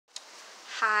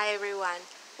Hi everyone,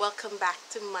 welcome back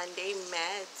to Monday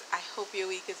Medz. I hope your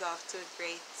week is off to a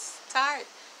great start.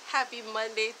 Happy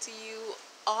Monday to you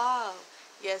all.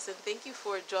 Yes, and thank you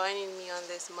for joining me on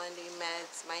this Monday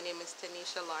Medz. My name is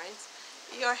Tanisha Lawrence,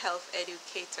 your health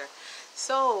educator.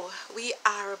 So we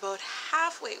are about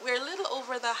halfway, we're a little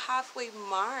over the halfway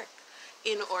mark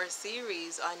in our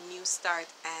series on New Start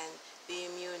and the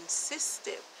immune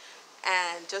system.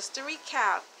 And just to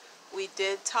recap, we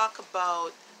did talk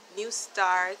about New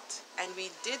Start, and we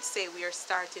did say we are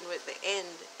starting with the end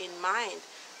in mind.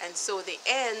 And so the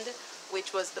end,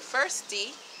 which was the first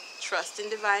D, trust in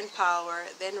divine power,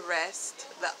 then rest,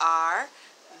 the R,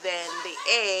 then the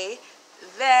A,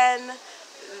 then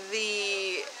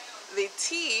the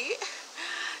T.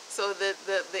 So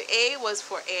the A was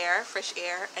for air, fresh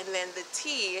air, and then the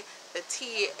T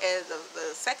is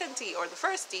the second T, or the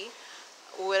first T,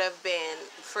 would have been,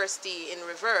 first D in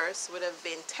reverse would have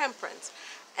been temperance.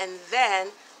 And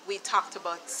then we talked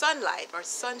about sunlight or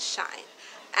sunshine,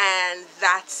 and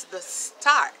that's the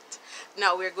start.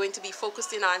 Now we're going to be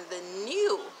focusing on the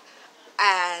new.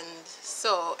 And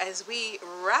so as we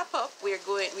wrap up, we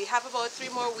have about 3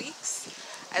 more weeks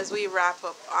as we wrap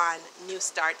up on New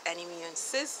Start and immune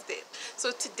system.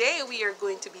 So today we are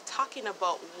going to be talking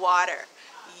about water.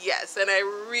 Yes, and I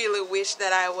really wish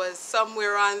that I was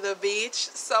somewhere on the beach,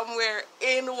 somewhere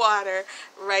in water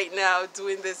right now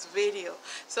doing this video.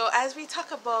 So as we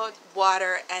talk about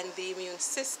water and the immune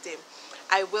system,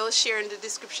 I will share in the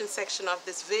description section of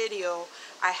this video.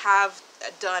 I have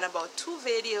done about 2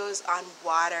 videos on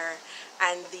water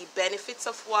and the benefits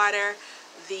of water,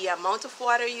 the amount of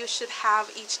water you should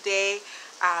have each day.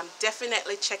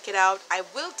 Definitely check it out. I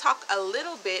will talk a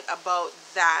little bit about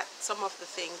that, some of the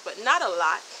things, but not a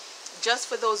lot, just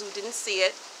for those who didn't see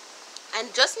it.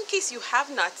 And just in case you have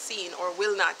not seen or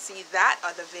will not see that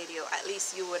other video, at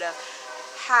least you would have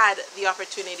had the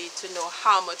opportunity to know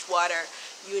how much water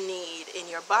you need in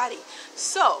your body.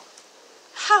 So,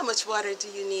 how much water do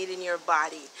you need in your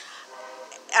body?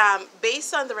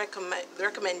 Based on the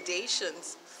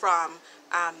recommendations from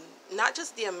not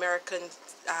just the American,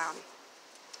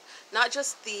 not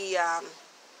just the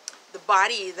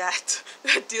body that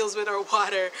deals with our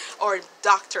water, or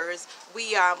doctors,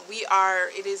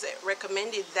 it is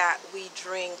recommended that we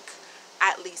drink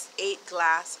at least 8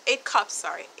 cups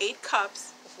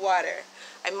of water.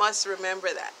 I must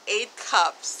remember that. 8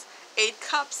 cups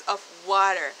of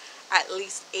water, at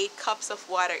least 8 cups of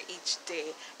water each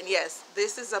day. And yes,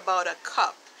 this is about a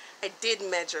cup. I did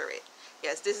measure it.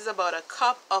 Yes, this is about a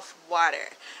cup of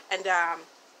water. And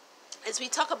as we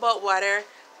talk about water,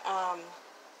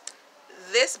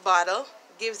 this bottle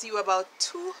gives you about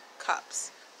 2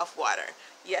 cups of water.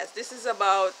 Yes, this is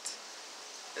about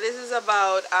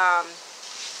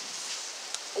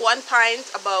 1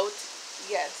 pint,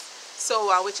 yes.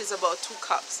 So which is about 2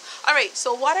 cups. All right.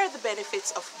 So what are the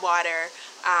benefits of water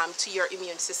to your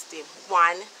immune system?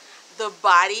 1, the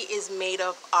body is made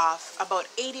up of about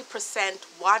 80%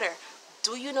 water.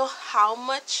 Do you know how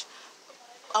much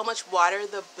water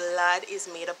the blood is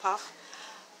made up of?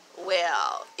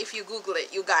 Well, if you Google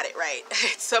it, you got it right.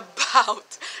 It's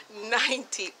about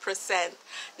 90%.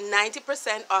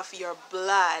 90% of your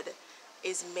blood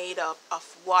is made up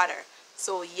of water.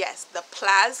 So yes, the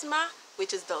plasma,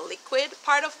 which is the liquid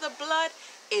part of the blood,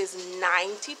 is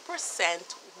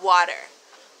 90% water.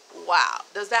 Wow.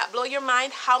 Does that blow your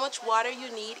mind how much water you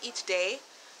need each day?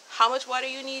 How much water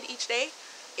you need each day?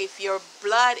 If your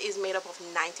blood is made up of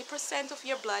 90% of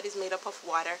your blood is made up of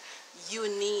water, you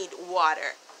need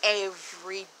water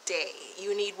every day.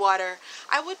 You need water,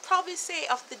 I would probably say,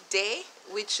 of the day,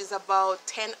 which is about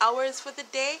 10 hours for the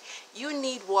day, you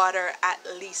need water at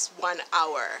least 1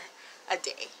 hour a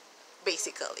day,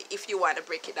 basically, if you want to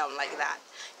break it down like that.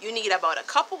 You need about a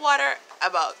cup of water,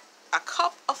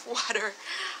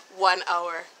 1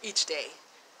 hour each day.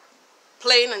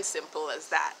 Plain and simple as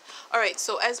that. All right,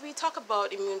 so as we talk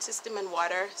about immune system and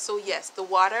water, so yes, the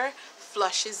water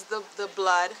flushes the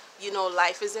blood. You know,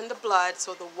 life is in the blood,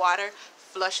 so the water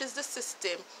flushes the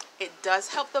system. It does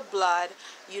help the blood.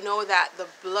 You know that the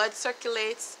blood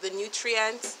circulates the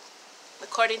nutrients.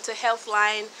 According to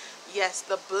Healthline, yes,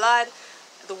 the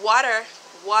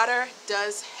water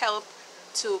does help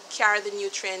to carry the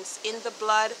nutrients in the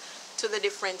blood to the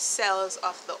different cells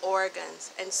of the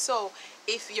organs. And so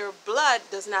if your blood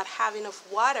does not have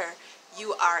enough water,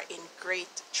 you are in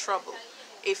great trouble.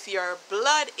 If your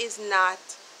blood does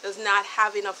not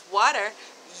have enough water,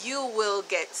 you will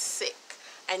get sick,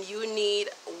 and you need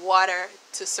water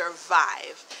to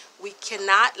survive. We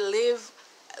cannot live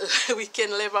we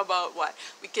can live about what?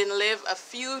 We can live a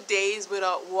few days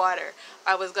without water.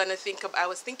 I was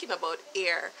thinking about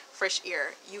air, fresh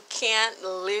air. You can't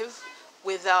live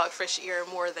without fresh air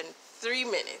more than 3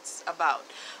 minutes about,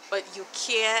 but you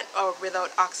can't, or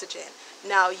without oxygen.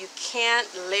 Now you can't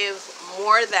live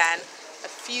more than a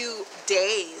few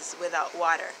days without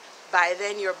water. By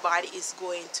then your body is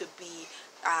going to be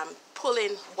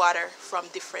pulling water from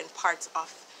different parts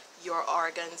of your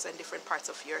organs and different parts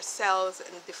of your cells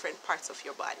and different parts of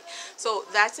your body. So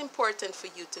that's important for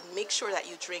you to make sure that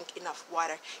you drink enough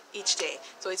water each day.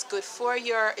 So it's good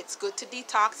it's good to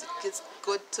detox, it's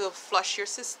good to flush your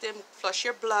system, flush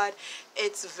your blood.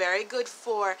 It's very good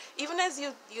for, even as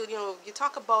you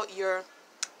talk about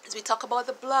as we talk about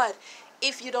the blood,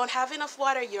 if you don't have enough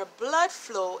water, your blood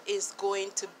flow is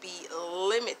going to be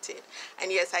limited.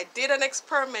 And yes, I did an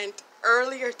experiment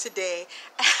earlier today,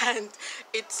 and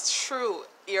it's true.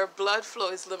 Your blood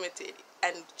flow is limited.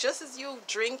 And just as you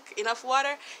drink enough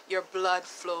water, your blood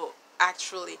flow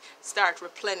actually start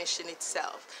replenishing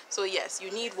itself. So yes,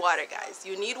 you need water, guys.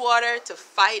 You need water to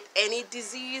fight any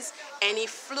disease, any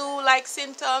flu-like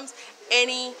symptoms,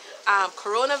 any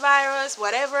coronavirus,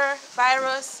 whatever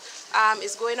virus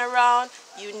is going around.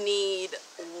 You need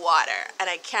water, and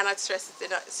I cannot stress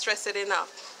it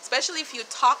enough. Especially if you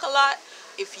talk a lot,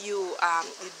 if you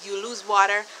lose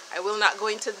water. I will not go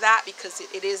into that because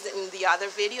it is in the other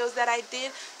videos that I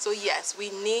did. So yes, we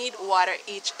need water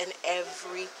each and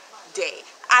every day,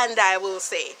 and I will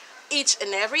say each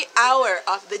and every hour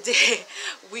of the day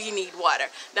we need water.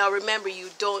 Now remember, you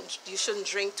shouldn't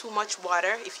drink too much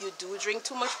water. If you do drink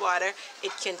too much water,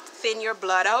 it can thin your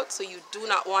blood out, so you do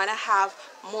not want to have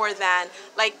more than,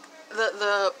 like,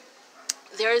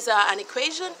 there is an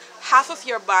equation: half of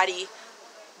your body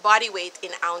weight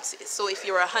in ounces. So if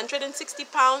you're 160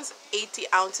 pounds, 80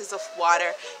 ounces of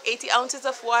water. 80 ounces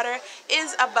of water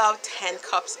is about 10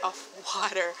 cups of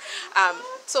water.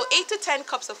 So 8 to 10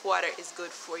 cups of water is good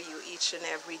for you each and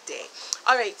every day.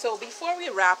 All right, so before we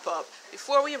wrap up,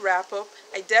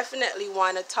 I definitely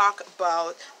want to talk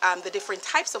about the different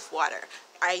types of water.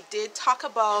 I did talk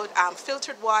about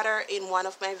filtered water in one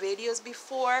of my videos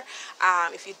before.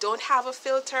 If you don't have a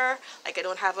filter, like I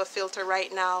don't have a filter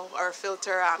right now, or a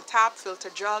filter tap,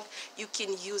 filter jug, you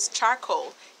can use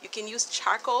charcoal. You can use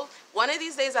charcoal. One of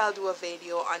these days I'll do a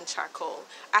video on charcoal,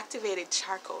 activated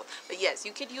charcoal. But yes,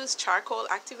 you could use charcoal,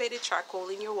 activated charcoal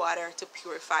in your water to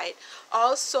purify it.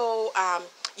 Also,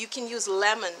 you can use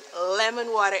lemon.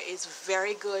 Lemon water is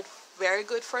very good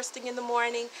first thing in the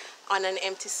morning on an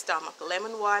empty stomach.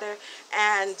 Lemon water.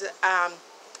 And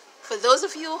for those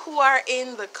of you who are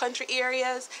in the country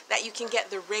areas that you can get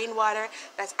the rainwater,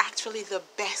 that's actually the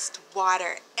best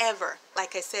water ever,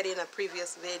 like I said in a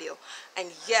previous video. And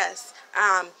yes,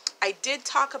 I did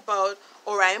talk about,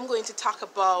 or I am going to talk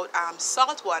about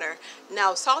salt water.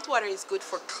 Now, salt water is good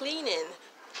for cleaning.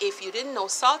 If you didn't know,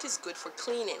 salt is good for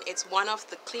cleaning. It's one of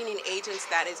the cleaning agents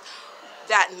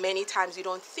that many times you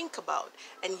don't think about.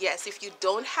 And yes, if you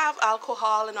don't have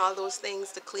alcohol and all those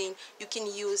things to clean, you can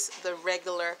use the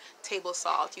regular table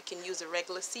salt. You can use a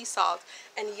regular sea salt.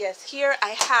 And yes, here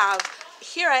I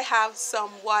have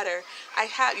some water.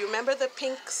 You remember the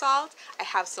pink salt? I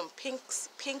have some pink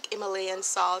Himalayan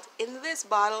salt in this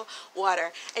bottle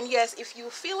water. And yes, if you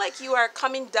feel like you are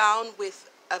coming down with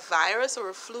a virus or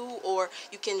a flu, or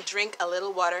you can drink a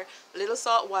little water, little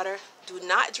salt water. Do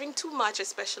not drink too much,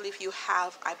 especially if you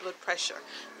have high blood pressure.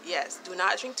 Yes, do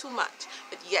not drink too much.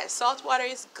 But yes, salt water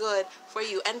is good for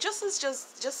you, and just as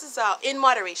in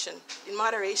moderation.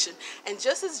 And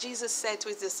just as Jesus said to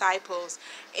his disciples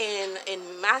in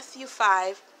Matthew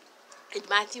 5,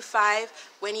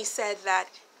 when he said that,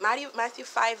 Matthew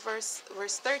 5 verse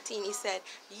 13, he said,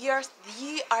 ye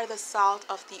are the salt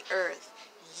of the earth.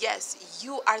 Yes,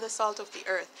 you are the salt of the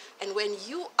earth. And when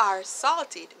you are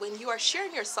salted, when you are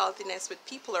sharing your saltiness with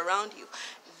people around you,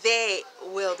 they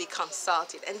will become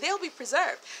salted and they'll be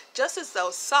preserved, just as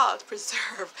though salt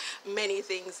preserve many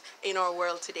things in our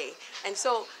world today. And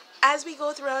so as we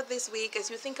go throughout this week, as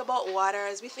we think about water,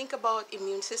 as we think about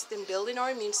immune system, building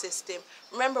our immune system,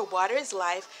 remember, water is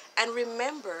life, and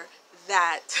remember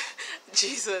that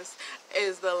Jesus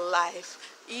is the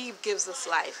life. He gives us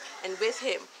life, and with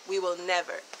him we will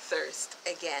never thirst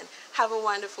again. Have a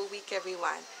wonderful week,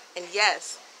 everyone. And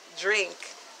yes, drink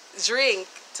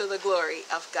to the glory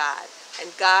of God,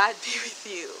 and God be with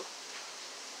you.